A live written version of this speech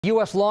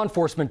U.S. law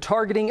enforcement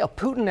targeting a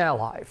Putin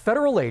ally.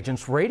 Federal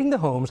agents raiding the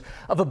homes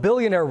of a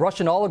billionaire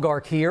Russian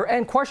oligarch here,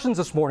 and questions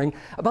this morning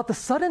about the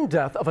sudden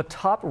death of a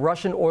top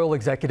Russian oil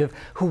executive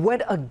who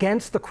went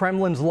against the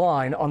Kremlin's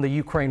line on the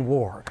Ukraine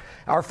war.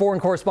 Our foreign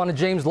correspondent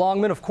James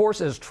Longman, of course,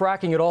 is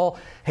tracking it all.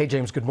 Hey,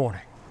 James, good morning.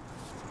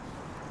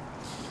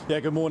 Yeah,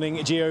 good morning,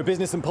 Gio.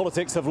 Business and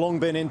politics have long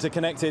been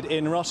interconnected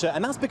in Russia,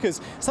 and that's because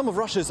some of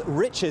Russia's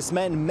richest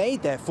men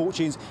made their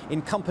fortunes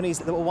in companies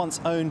that were once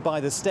owned by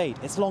the state.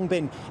 It's long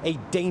been a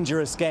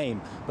dangerous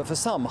game, but for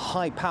some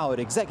high-powered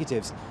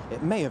executives,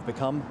 it may have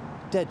become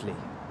deadly.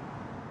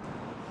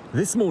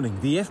 This morning,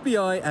 the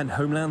FBI and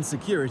Homeland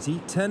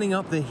Security turning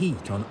up the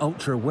heat on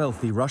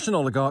ultra-wealthy Russian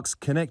oligarchs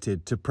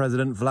connected to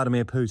President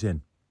Vladimir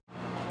Putin.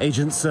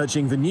 Agents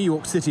searching the New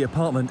York City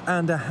apartment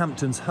and a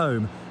Hamptons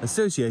home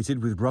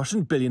associated with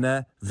Russian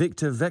billionaire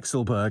Viktor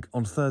Vekselberg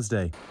on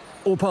Thursday.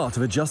 All part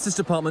of a Justice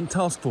Department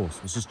task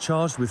force which is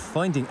charged with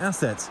finding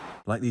assets,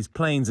 like these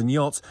planes and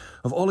yachts,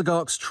 of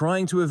oligarchs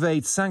trying to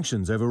evade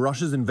sanctions over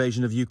Russia's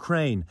invasion of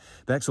Ukraine.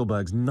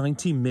 Vekselberg's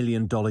 $90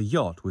 million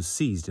yacht was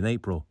seized in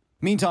April.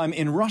 Meantime,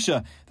 in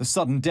Russia, the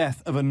sudden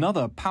death of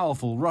another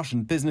powerful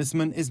Russian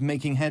businessman is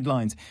making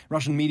headlines.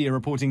 Russian media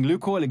reporting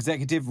Lukoil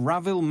executive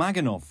Ravil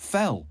Maganov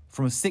fell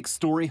from a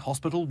six-story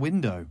hospital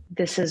window.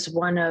 This is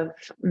one of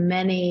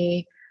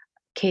many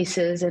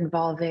cases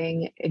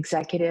involving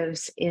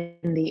executives in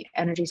the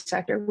energy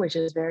sector, which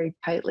is very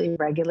tightly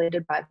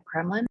regulated by the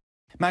Kremlin.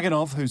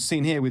 Maganov, who's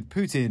seen here with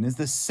Putin, is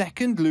the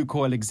second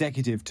Lukoil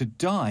executive to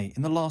die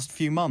in the last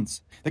few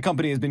months. The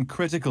company has been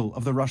critical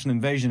of the Russian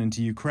invasion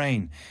into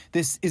Ukraine.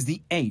 This is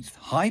the eighth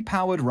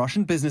high-powered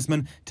Russian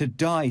businessman to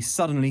die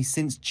suddenly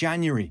since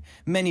January,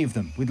 many of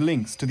them with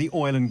links to the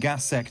oil and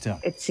gas sector.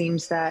 It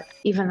seems that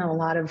even though a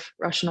lot of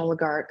Russian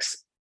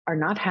oligarchs are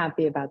not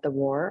happy about the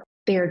war,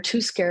 they are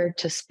too scared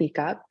to speak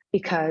up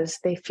because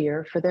they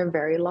fear for their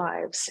very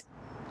lives.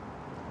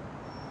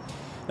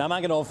 Now,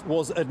 Maganov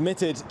was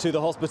admitted to the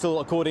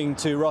hospital, according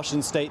to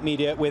Russian state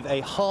media, with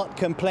a heart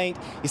complaint.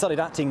 He started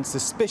acting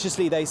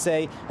suspiciously, they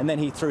say, and then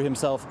he threw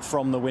himself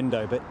from the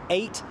window. But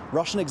 8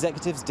 Russian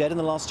executives dead in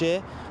the last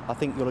year, I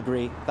think you'll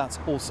agree that's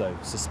also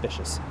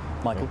suspicious.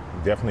 Michael?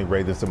 Definitely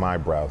raises some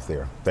eyebrows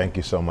there. Thank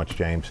you so much,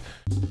 James.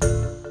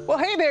 Well,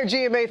 hey there,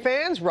 GMA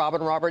fans.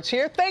 Robin Roberts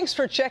here. Thanks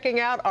for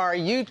checking out our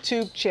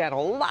YouTube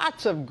channel.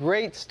 Lots of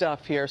great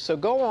stuff here. So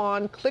go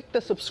on, click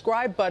the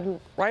subscribe button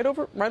right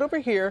over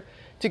here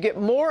to get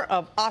more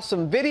of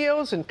awesome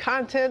videos and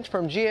content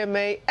from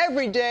GMA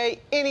every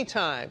day,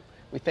 anytime.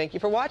 We thank you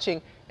for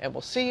watching, and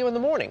we'll see you in the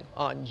morning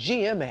on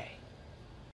GMA.